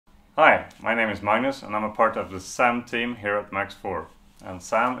Hi, my name is Magnus and I'm a part of the SAM team here at Max 4. And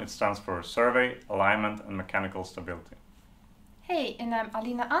SAM, it stands for Survey, Alignment and Mechanical Stability. Hey, and I'm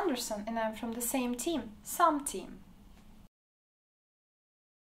Alina Andersson and I'm from the same team, SAM team.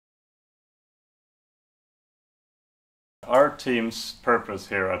 Our team's purpose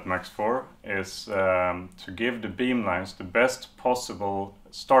here at Max 4 is to give the beamlines the best possible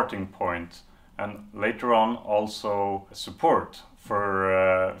starting point and later on also support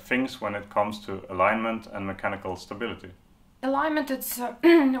for things when it comes to alignment and mechanical stability. Alignment, it's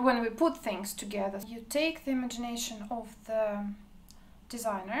when we put things together. You take the imagination of the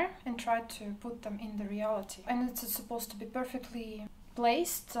designer and try to put them in the reality. And it's supposed to be perfectly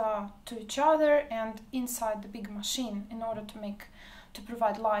placed to each other and inside the big machine in order to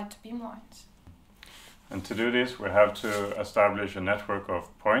provide light to beamlines. And to do this we have to establish a network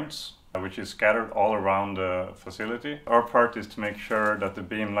of points which is scattered all around the facility. Our part is to make sure that the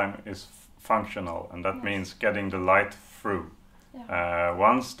beamline is functional, and that means getting the light through. Yeah.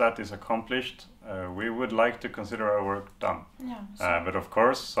 Once that is accomplished, we would like to consider our work done. Yeah, but of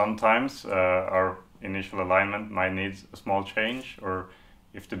course, sometimes our initial alignment might need a small change, or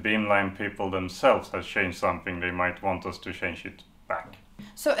if the beamline people themselves has changed something, they might want us to change it back.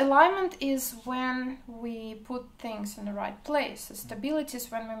 So alignment is when we put things in the right place. Stability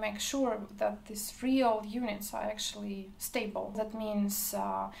is when we make sure that these real units are actually stable. That means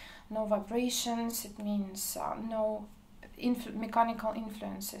no vibrations, it means no mechanical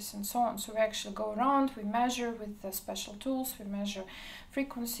influences and so on. So we actually go around, we measure with the special tools, we measure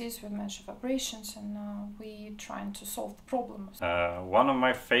frequencies, we measure vibrations, and we trying to solve the problems. One of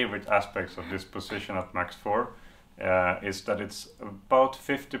my favorite aspects of this position at Max 4 is that it's about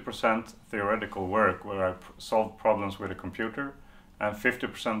 50% theoretical work where I solve problems with a computer and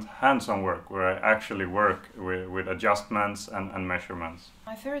 50% hands-on work where I actually work with adjustments and measurements.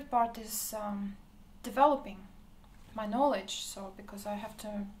 My favorite part is developing my knowledge, so because I have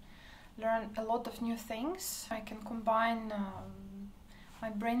to learn a lot of new things, I can combine my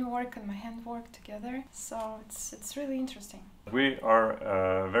brain work and my hand work together, so it's really interesting. We are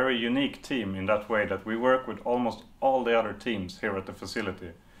a very unique team in that way that we work with almost all the other teams here at the facility.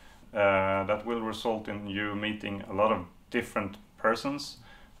 That will result in you meeting a lot of different persons,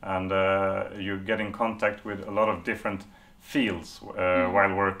 and you get in contact with a lot of different fields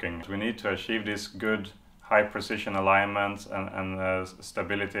while working. We need to achieve this good high precision alignments and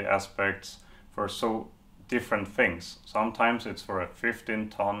stability aspects for so different things. Sometimes it's for a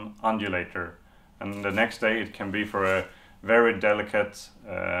 15-ton undulator, and the next day it can be for a very delicate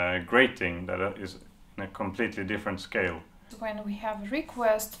grating that is in a completely different scale. When we have a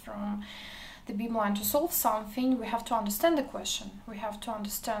request from the beamline to solve something, we have to understand the question, we have to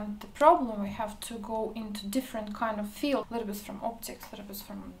understand the problem, we have to go into different kind of field, a little bit from optics, a little bit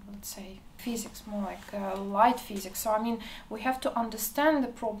from, let's say, physics, more like light physics. So I mean, we have to understand the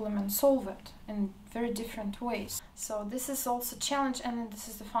problem and solve it in very different ways. So this is also a challenge, and this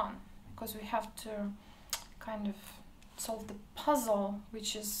is the fun, because we have to kind of solve the puzzle,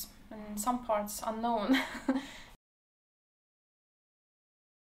 which is in some parts unknown.